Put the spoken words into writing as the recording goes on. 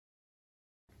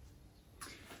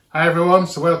Hi everyone,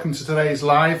 so welcome to today's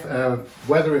live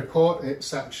weather report.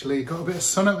 It's actually got a bit of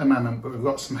sun at the moment, but we've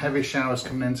got some heavy showers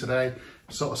coming in today,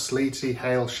 sort of sleety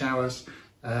hail showers.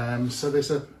 So there's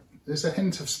a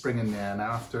hint of spring in the air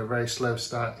now after a very slow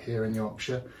start here in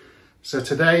Yorkshire. So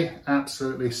today,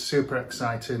 absolutely super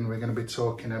exciting. We're going to be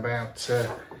talking about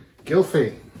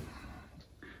Gylfie,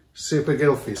 super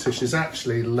Gylfie. So she's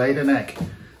actually laid an egg,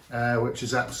 which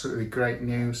is absolutely great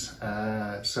news.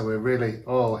 So we're really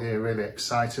all here really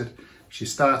excited. She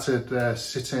started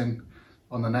sitting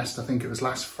on the nest, I think it was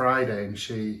last Friday, and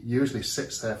she usually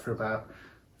sits there for about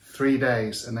 3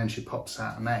 days and then she pops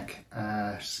out an egg,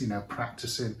 you know,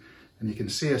 practicing, and you can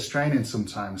see her straining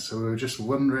sometimes. So we were just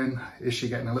wondering, is she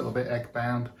getting a little bit egg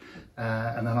bound?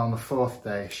 And then on the 4th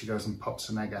day, she goes and pops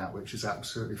an egg out, which is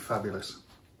absolutely fabulous.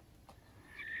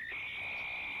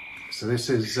 So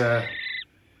this is the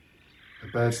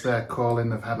birds there calling.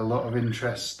 They've had a lot of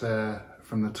interest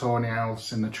from the tawny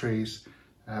owls in the trees.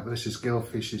 But this is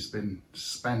Gylfie. She's been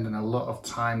spending a lot of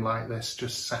time like this,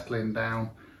 just settling down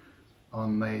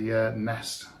on the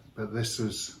nest. But this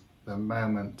was the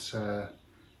moment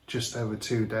just over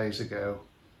 2 days ago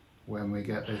when we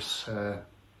get this, a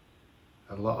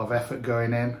lot of effort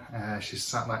going in. She's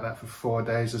sat like that for 4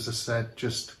 days, as I said,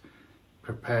 just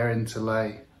preparing to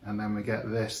lay. And then we get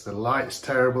this. The light's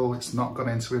terrible. It's not gone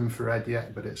into infrared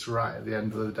yet, but it's right at the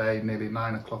end of the day, nearly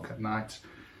 9 o'clock at night.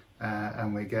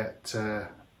 And we get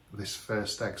this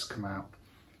first eggs come out.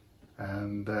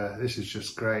 And this is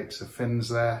just great. So Finn's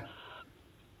there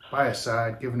by her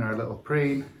side, giving her a little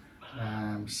preen.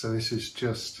 So this is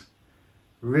just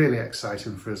really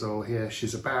exciting for us all here.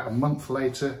 She's about a month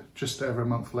later, just over a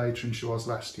month later than she was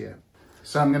last year.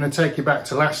 So I'm going to take you back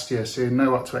to last year so you know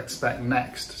what to expect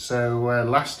next. So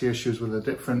last year she was with a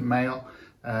different male.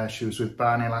 She was with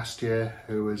Barney last year,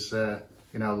 who was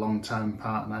you know, a long-time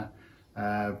partner.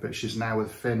 But she's now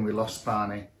with Finn. We lost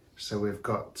Barney, so we've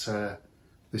got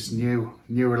this new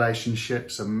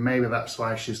relationship. So maybe that's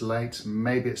why she's late.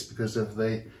 Maybe it's because of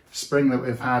the spring that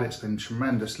we've had. It's been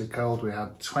tremendously cold. We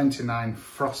had 29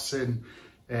 frosts in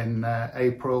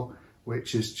April,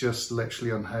 which is just literally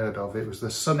unheard of. It was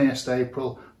the sunniest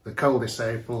April, the coldest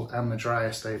April, and the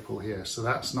driest April here. So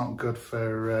that's not good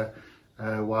for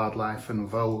wildlife and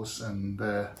voles, and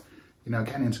you know,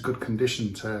 getting into good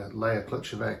condition to lay a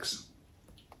clutch of eggs.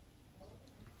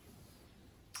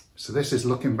 So this is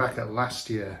looking back at last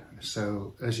year.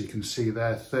 So as you can see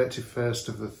there, 31st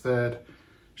of the 3rd,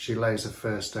 she lays her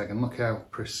first egg, and look how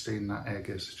pristine that egg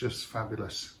is, just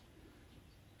fabulous.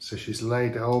 So she's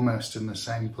laid almost in the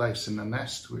same place in the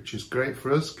nest, which is great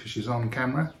for us because she's on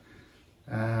camera.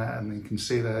 And you can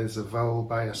see there's a vole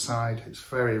by her side. It's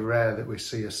very rare that we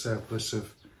see a surplus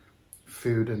of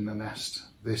food in the nest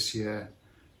this year.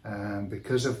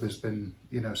 Because of there's been,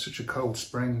 you know, such a cold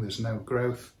spring, there's no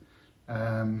growth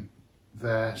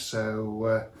there.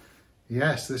 So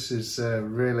yes, this is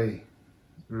really,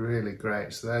 really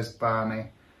great. So there's Barney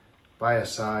by her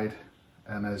side,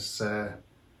 and as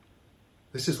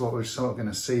this is what we're sort of going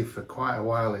to see for quite a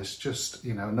while, is just,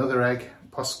 you know, another egg,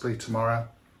 possibly tomorrow.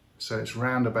 So it's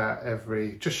round about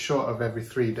just short of every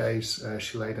 3 days.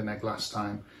 She laid an egg last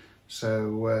time.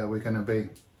 So we're going to be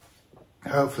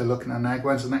hopefully looking at an egg.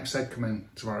 When's the next egg coming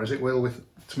tomorrow? Is it Will with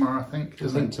tomorrow, I think? I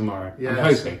think tomorrow. Yeah,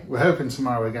 I'm hoping. We're hoping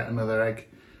tomorrow we get another egg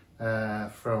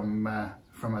from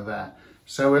her there.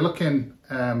 So we're looking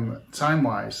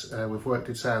time-wise, we've worked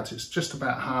it out. It's just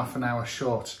about half an hour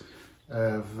short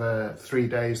of 3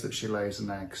 days that she lays an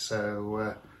egg.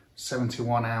 So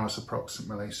 71 hours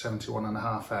approximately, 71 and a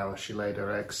half hours she laid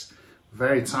her eggs.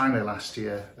 Very timely last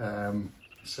year.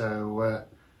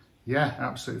 Yeah,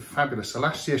 absolutely fabulous. So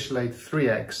last year she laid 3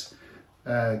 eggs.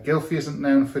 Gylfie isn't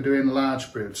known for doing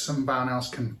large broods. Some barn owls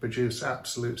can produce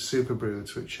absolute super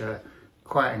broods, which are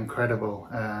quite incredible.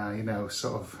 You know,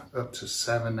 sort of up to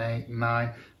 7, 8, 9,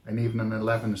 and even an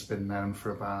 11 has been known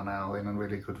for a barn owl in a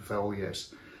really good vole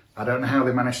years. I don't know how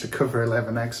they managed to cover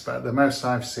 11 eggs, but the most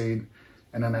I've seen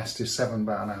in a nest is 7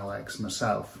 barn owl eggs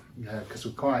myself, because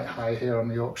we're quite high here on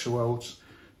the Yorkshire wolds.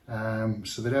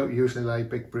 So they don't usually lay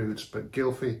big broods, but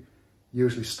Gylfie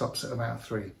usually stops at about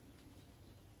 3.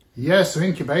 Yeah, so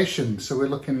incubation. So we're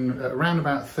looking at around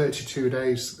about 32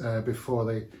 days before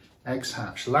the eggs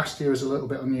hatch. Last year was a little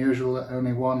bit unusual, that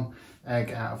only 1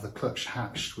 egg out of the clutch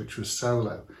hatched, which was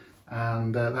solo.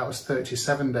 And that was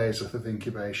 37 days worth of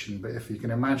incubation. But if you can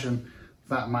imagine,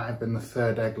 that might have been the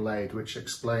 3rd egg laid, which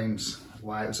explains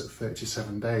why it was at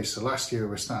 37 days. So last year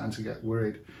we were starting to get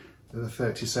worried at the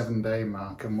 37-day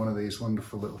mark, and one of these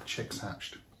wonderful little chicks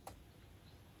hatched.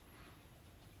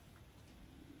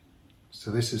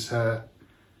 So this is her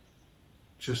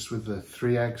just with the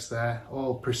 3 eggs there,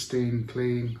 all pristine,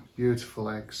 clean, beautiful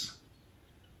eggs.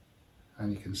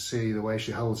 And you can see the way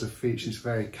she holds her feet, she's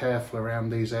very careful around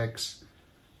these eggs.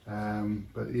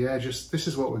 But yeah, just this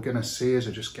is what we're going to see as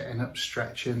they're just getting up,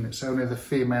 stretching. It's only the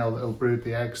female that will brood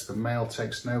the eggs. The male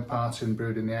takes no part in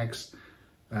brooding the eggs.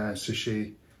 So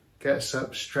she gets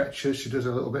up, stretches, she does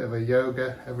a little bit of a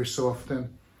yoga every so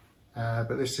often.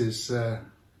 But this is,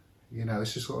 you know,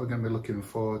 this is what we're going to be looking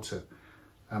forward to.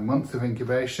 A month of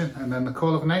incubation and then the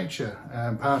call of nature.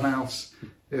 Barn owls,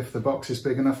 if the box is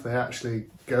big enough, they actually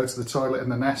go to the toilet in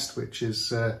the nest, which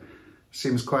is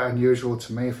seems quite unusual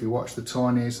to me. If you watch the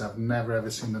tawnies, I've never ever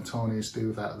seen the tawnies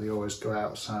do that. They always go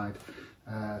outside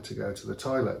to go to the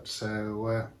toilet.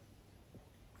 So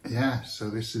yeah, so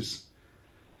we're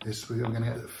going to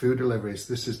get the food deliveries.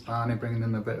 This is Barney bringing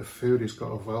in a bit of food. He's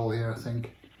got a vole here, I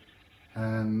think.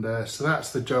 And so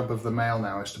that's the job of the male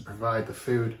now, is to provide the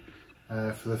food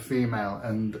for the female.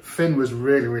 And Finn was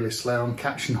really slow on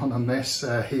catching on this.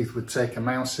 He would take a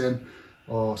mouse in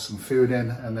or some food in,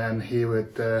 and then he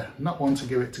would not want to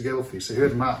give it to Gylfie. So he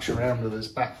would march around with his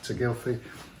back to Gylfie,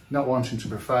 not wanting to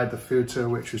provide the food to her,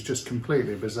 which was just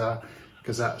completely bizarre,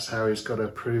 because that's how he's got to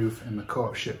prove in the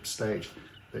courtship stage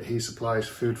that he supplies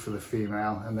food for the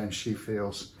female, and then she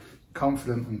feels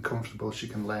confident and comfortable she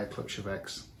can lay a clutch of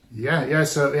eggs. Yeah,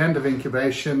 so at the end of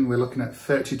incubation, we're looking at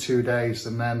 32 days,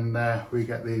 and then we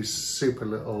get these super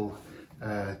little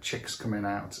chicks coming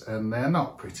out, and they're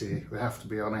not pretty, we have to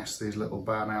be honest, these little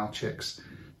barn owl chicks.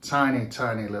 Tiny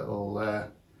little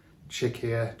chick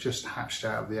here, just hatched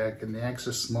out of the egg, and the eggs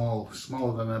are small,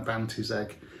 smaller than a Banty's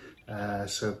egg,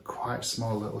 so quite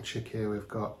small little chick here we've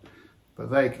got. But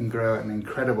they can grow at an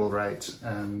incredible rate,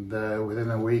 and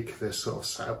within a week they're sort of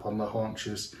sat up on the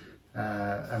haunches.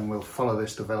 And we'll follow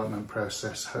this development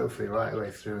process hopefully right the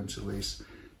way through until these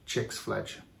chicks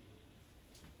fledge.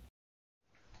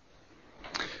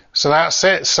 So that's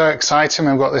it, so exciting.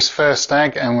 We've got this first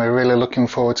egg and we're really looking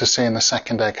forward to seeing the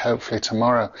second egg hopefully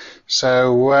tomorrow.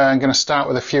 So I'm going to start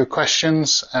with a few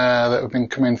questions that have been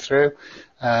coming through,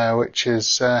 which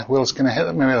is Will's going to hit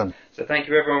me with them. So thank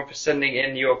you everyone for sending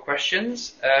in your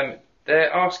questions.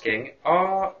 They're asking,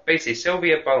 basically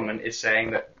Sylvia Bowman is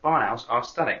saying that barn owls are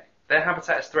stunning. Their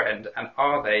habitat is threatened, and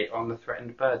are they on the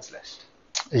threatened birds list?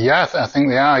 Yeah, I think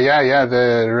they are. Yeah,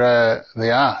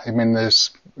 they are. I mean,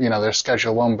 they're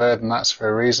Schedule 1 bird, and that's for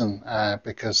a reason,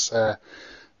 because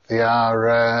they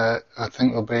are. I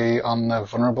think they'll be on the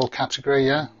vulnerable category.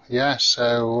 Yeah.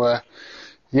 So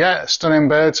stunning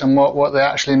birds, and what they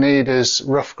actually need is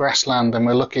rough grassland, and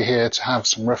we're lucky here to have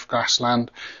some rough grassland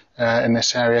in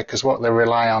this area, because what they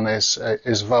rely on is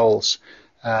voles.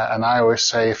 And I always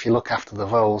say, if you look after the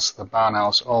voles, the barn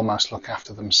owls almost look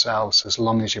after themselves, as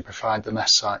long as you provide the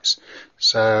nest sites.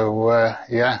 So,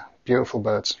 yeah, beautiful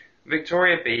birds.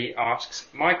 Victoria B asks,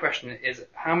 my question is,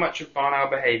 how much of barn owl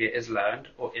behaviour is learned,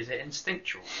 or is it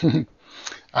instinctual?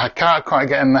 I can't quite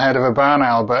get in the head of a barn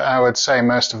owl, but I would say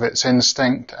most of it's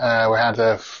instinct. We had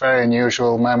a very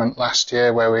unusual moment last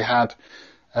year where we had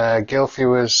Gylfie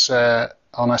was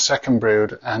on a second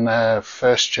brood, and her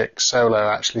first chick, Solo,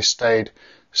 actually stayed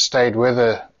with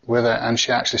her, and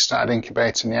she actually started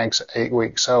incubating the eggs at 8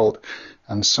 weeks old.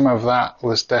 And some of that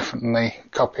was definitely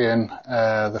copying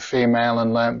the female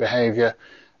and learnt behaviour,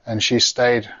 and she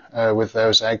stayed with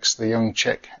those eggs, the young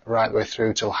chick, right the way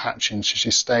through till hatching. So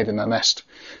she stayed in the nest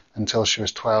until she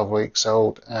was 12 weeks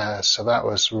old. So that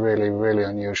was really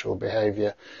unusual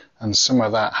behaviour, and some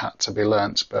of that had to be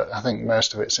learnt, but I think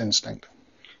most of it's instinct.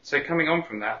 So coming on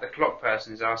from that, the clock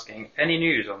person is asking, any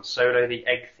news on Solo the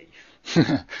egg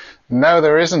thief? No,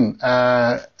 there isn't,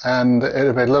 and it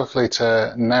would be lovely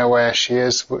to know where she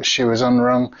is. She was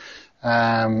unrung,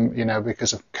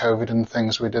 because of COVID and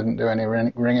things. We didn't do any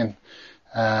ringing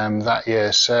that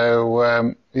year,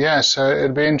 so so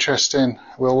it'd be interesting.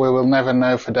 We will never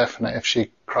know for definite if she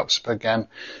crops up again,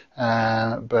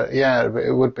 but yeah,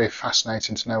 it would be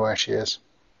fascinating to know where she is.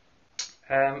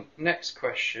 Next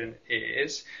question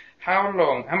is, how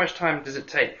much time does it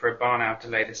take for a barn owl to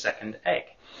lay the second egg?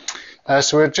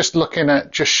 So we're just looking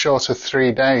at just short of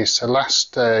 3 days. So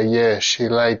last year she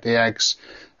laid the eggs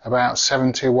about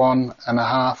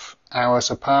 71.5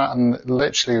 hours apart, and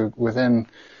literally within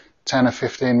 10 or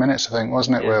 15 minutes, I think,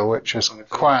 wasn't it, Will? Which was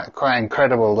quite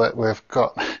incredible that we've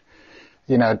got,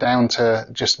 down to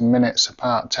just minutes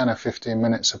apart, 10 or 15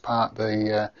 minutes apart,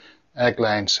 the egg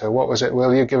laying. So what was it,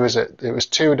 Will? You give us it. It was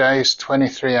 2 days,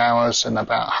 23 hours, and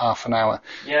about half an hour.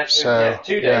 Yeah,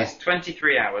 2 days,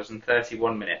 23 hours and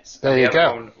 31 minutes. There you go. The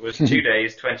other one was 2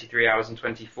 days, 23 hours and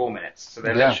 24 minutes. So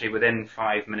they're literally within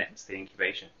 5 minutes, the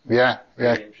incubation. Yeah,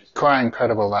 quite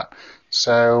incredible that.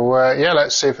 So yeah,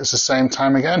 let's see if it's the same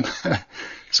time again.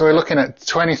 So we're looking at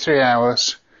 23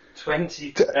 hours. 2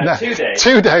 days.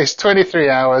 2 days, 23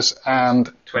 hours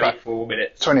and 24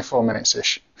 minutes. 24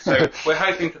 minutes-ish. So we're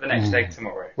hoping for the next egg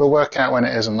tomorrow. We'll work out when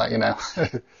it is and let you know.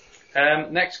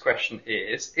 Next question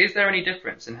is there any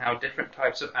difference in how different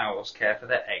types of owls care for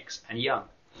their eggs and young?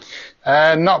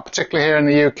 Not particularly here in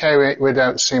the UK. We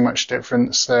don't see much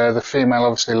difference. The female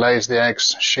obviously lays the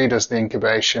eggs. She does the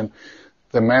incubation.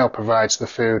 The male provides the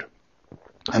food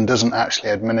and doesn't actually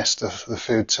administer the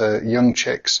food to young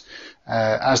chicks.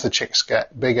 As the chicks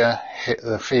get bigger,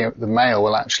 the male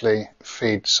will actually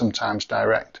feed sometimes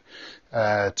direct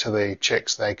to the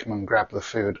chicks. They come and grab the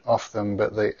food off them,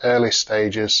 but the early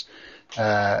stages,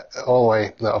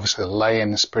 obviously the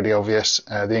laying is pretty obvious,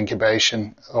 the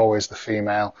incubation, always the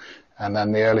female, and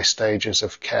then the early stages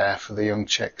of care for the young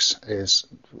chicks is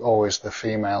always the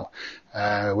female,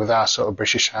 with our sort of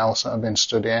British owls that I've been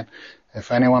studying. If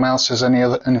anyone else has any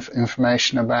other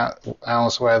information about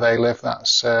owls where they live,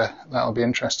 that'll be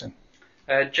interesting.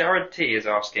 Jared T is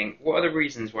asking, what are the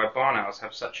reasons why barn owls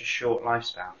have such a short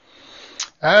lifespan?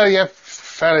 Yeah,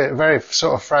 very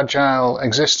sort of fragile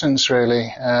existence,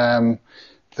 really.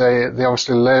 They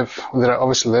obviously live.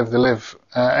 They live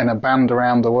in a band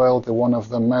around the world. They're one of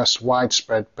the most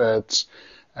widespread birds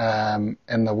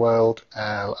in the world,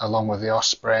 along with the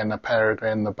osprey and the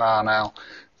peregrine, the barn owl.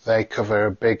 They cover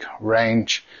a big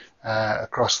range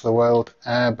across the world,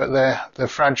 but they're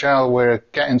fragile. We're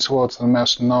getting towards the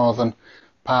most northern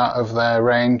part of their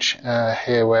range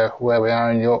here, where we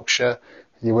are in Yorkshire.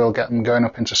 You will get them going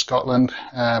up into Scotland,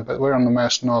 but we're on the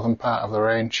most northern part of the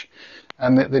range.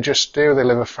 And they just do. They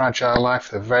live a fragile life.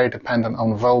 They're very dependent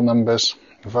on vole numbers.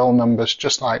 Vole numbers,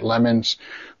 just like lemmings,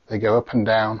 they go up and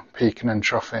down, peaking and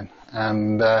troughing.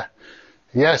 And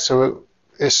yeah, so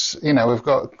it's, we've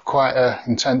got quite a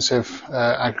intensive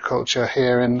agriculture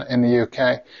here in the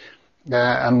UK,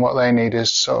 and what they need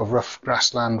is sort of rough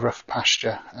grassland, rough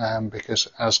pasture, because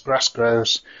as grass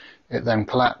grows, it then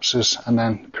collapses and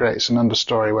then creates an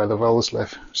understory where the voles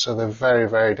live. So they're very,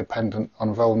 very dependent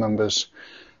on vole numbers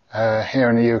here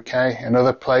in the UK. In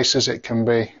other places, it can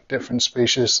be different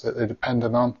species that they're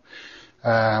dependent on.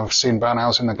 I've seen barn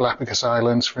owls in the Galapagos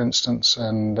Islands, for instance,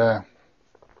 and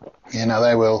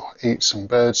they will eat some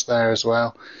birds there as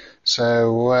well.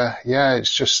 So yeah,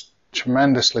 it's just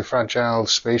tremendously fragile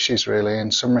species, really,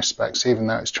 in some respects, even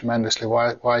though it's tremendously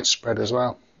widespread as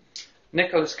well.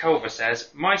 Nicholas Culver says,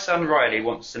 my son Riley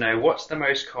wants to know what's the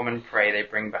most common prey they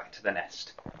bring back to the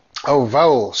nest. Oh,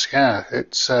 voles, yeah.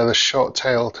 It's the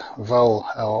short-tailed vole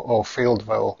or field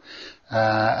vole.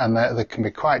 And they can be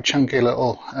quite chunky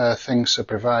little things to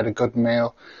provide a good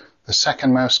meal. The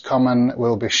second most common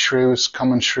will be shrews,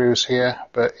 common shrews here,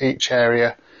 but each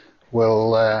area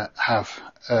will have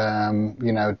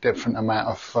different amount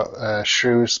of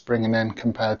shrews bringing in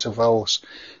compared to voles.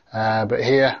 But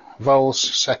here, voles,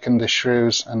 second is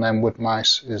shrews, and then wood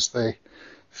mice is the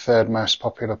third most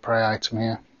popular prey item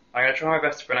here. I'm going to try my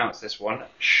best to pronounce this one.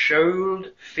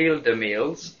 Schold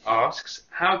Fieldermeals asks,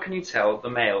 how can you tell the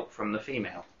male from the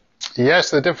female?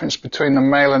 Yes, the difference between the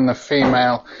male and the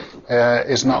female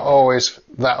is not always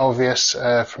that obvious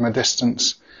from a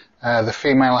distance. The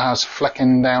female has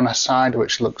flecking down her side,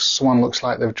 which looks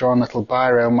like they've drawn little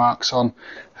biro marks on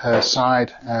her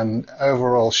side, and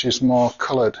overall she's more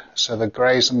coloured, so the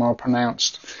greys are more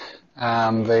pronounced,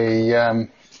 and the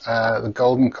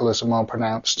golden colours are more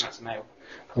pronounced. That's a male.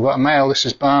 We've got a male. This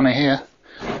is Barney here.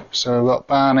 So we've got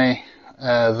Barney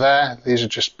there. These are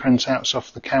just printouts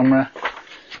off the camera.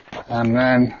 And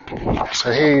then,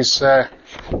 so he's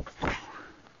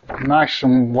nice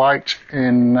and white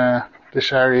in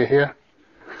this area here.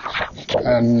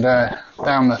 And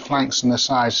down the flanks and the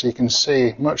sides, so you can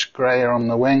see much greyer on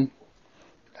the wing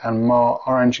and more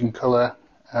orange in colour.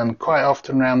 And quite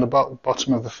often around the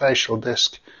bottom of the facial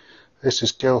disc. This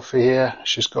is Gylfie here.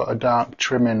 She's got a dark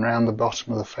trimming around the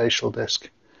bottom of the facial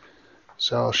disc.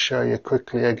 So I'll show you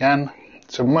quickly again.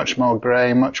 So much more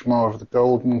grey, much more of the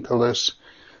golden colours.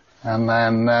 And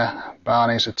then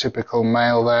Barney's a typical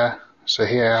male there. So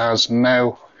he has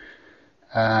no,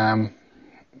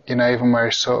 even where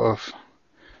his sort of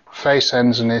face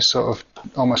ends and his sort of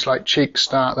almost like cheeks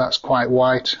start, that's quite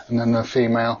white. And then the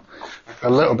female, a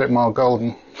little bit more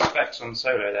golden. Specs on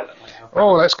Solo there that might help.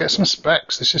 Oh, let's get some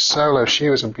specs. This is Solo. She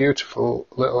was a beautiful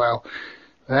little owl.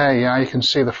 There, yeah, you can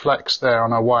see the flecks there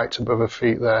on her white above her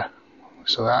feet there.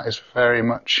 So that is very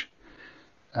much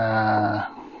a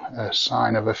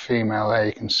sign of a female there.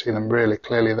 You can see them really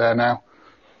clearly there now.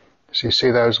 So you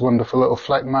see those wonderful little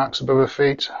fleck marks above her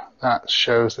feet? That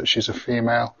shows that she's a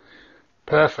female.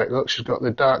 Perfect. Look, she's got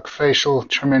the dark facial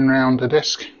trimming round the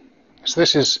disc. So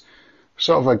this is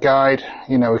sort of a guide.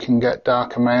 You know, we can get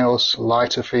darker males,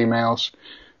 lighter females,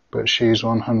 but she's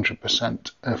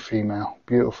 100% a female.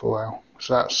 Beautiful owl.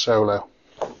 So that's Solo.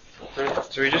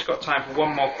 So we've just got time for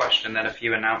one more question, then a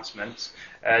few announcements.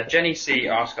 Jenny C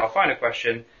asked our final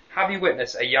question: have you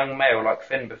witnessed a young male like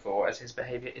Finn before, as his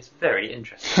behaviour is very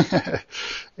interesting?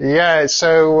 Yeah,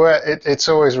 so it's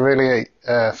always really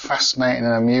fascinating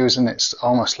and amusing. It's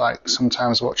almost like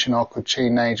sometimes watching awkward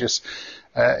teenagers.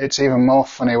 It's even more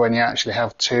funny when you actually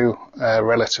have two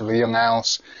relatively young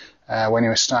owls. When he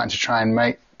was starting to try and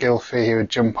mate Gylfie, he would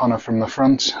jump on her from the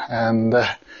front, and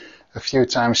a few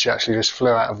times she actually just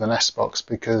flew out of the nest box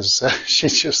because she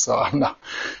just thought,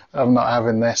 I'm not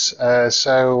having this.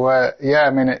 Yeah, I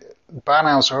mean, barn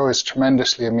owls are always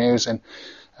tremendously amusing.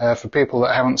 For people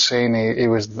that haven't seen, he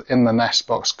was in the nest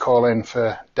box calling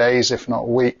for days, if not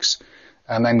weeks.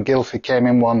 And then Gylfie came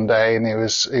in one day and he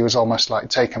was almost like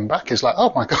taken back. He's like,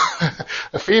 oh my God,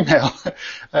 a female.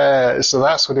 So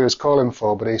that's what he was calling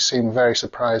for, but he seemed very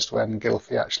surprised when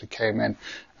Gylfie actually came in.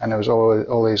 And there was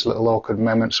all these little awkward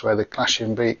moments where the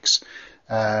clashing beaks,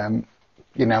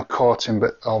 caught him,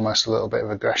 but almost a little bit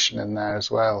of aggression in there as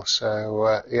well.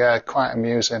 So, yeah, quite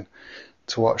amusing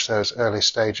to watch those early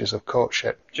stages of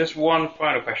courtship. Just one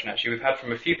final question, actually, we've had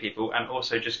from a few people, and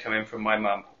also just come in from my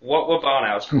mum. What were barn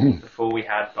owls called before we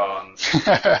had barns?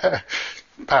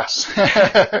 Pass.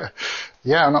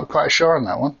 Yeah, I'm not quite sure on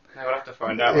that one. No, we'll have to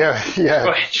find out. Yeah,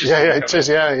 it is.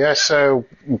 Yeah. So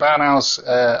barn owls,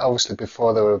 obviously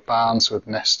before there were barns, would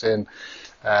nest in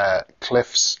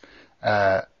cliffs,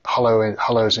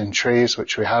 hollows in trees,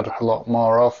 which we had a lot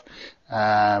more of.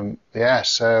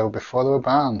 So before there were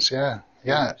barns, yeah.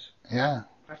 I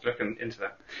have to look into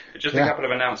that. But just a couple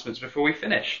of announcements before we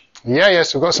finish. Yeah,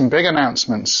 so we've got some big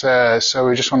announcements. So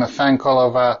we just want to thank all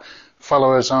of our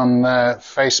followers on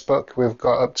Facebook. We've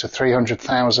got up to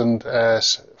 300,000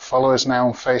 followers now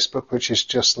on Facebook, which is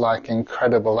just like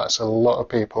incredible. That's a lot of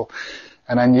people.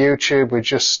 And on YouTube, we're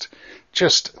just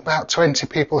about 20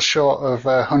 people short of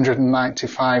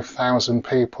 195,000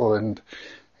 people. And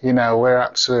we're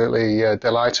absolutely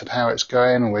delighted how it's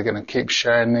going, and we're going to keep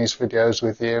sharing these videos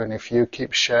with you. And if you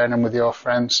keep sharing them with your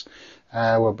friends,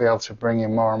 we'll be able to bring you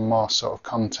more and more sort of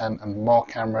content and more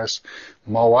cameras,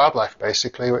 more wildlife,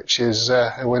 basically, which is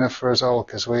a winner for us all,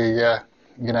 because we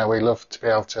love to be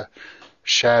able to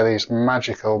share these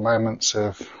magical moments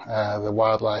of the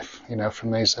wildlife,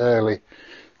 from these early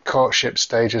courtship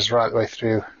stages right the way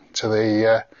through to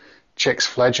the chicks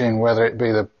fledging, whether it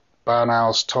be the barn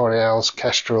owls, tawny owls,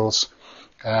 kestrels,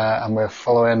 and we're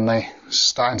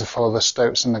starting to follow the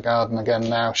stoats in the garden again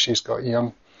now. She's got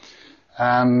young.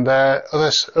 And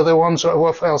other ones,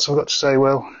 what else have we got to say,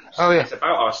 Will? Oh, yeah. It's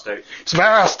about our stoat. It's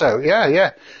about our stoat,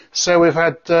 yeah. So we've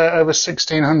had over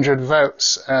 1,600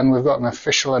 votes, and we've got an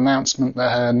official announcement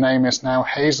that her name is now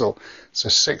Hazel. So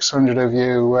 600 of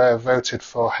you voted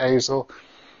for Hazel.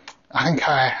 I think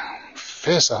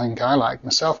I like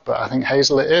myself, but I think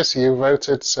Hazel it is. You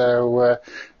voted, so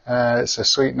it's a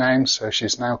sweet name, so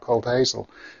she's now called Hazel.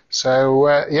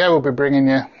 So, we'll be bringing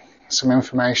you some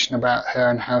information about her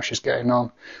and how she's getting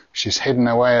on. She's hidden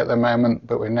away at the moment,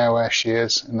 but we know where she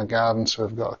is in the garden, so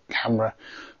we've got a camera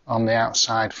on the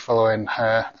outside following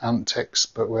her antics,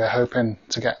 but we're hoping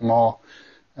to get more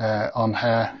on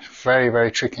her. Very,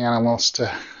 very tricky animals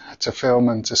to film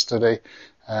and to study.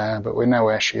 But we know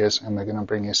where she is, and we're going to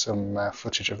bring you some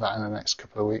footage of that in the next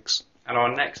couple of weeks. And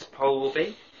our next poll will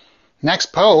be? Next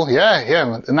poll, yeah.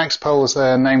 The next poll is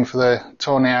the name for the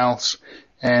tawny owls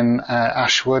in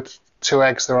Ashwood. 2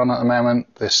 eggs they're on at the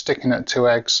moment. They're sticking at 2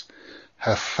 eggs.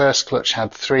 Her first clutch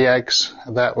had 3 eggs.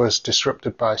 That was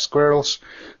disrupted by squirrels.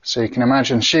 So you can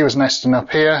imagine she was nesting up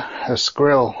here. Her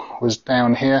squirrel was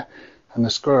down here, and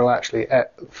the squirrel actually ate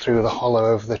through the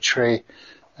hollow of the tree.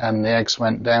 And the eggs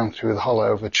went down through the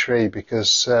hollow of a tree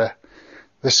because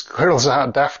the squirrels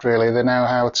aren't daft, really. They know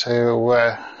how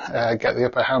to get the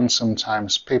upper hand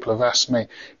sometimes. People have asked me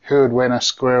who would win, a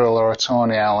squirrel or a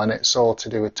tawny owl, and it's all to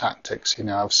do with tactics.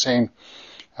 I've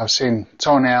seen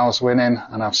tawny owls winning,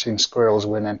 and I've seen squirrels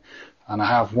winning, and I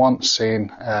have once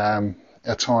seen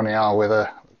a tawny owl with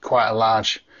quite a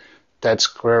large dead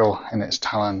squirrel in its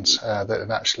talons that it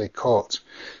actually caught.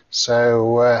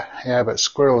 So, but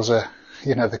squirrels are,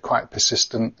 they're quite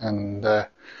persistent, and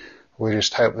we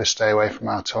just hope they stay away from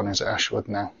our tawnies at Ashwood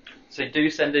now. So do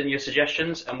send in your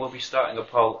suggestions, and we'll be starting a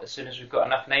poll as soon as we've got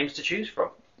enough names to choose from.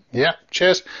 Yeah,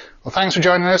 cheers. Well, thanks for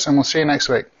joining us, and we'll see you next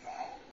week.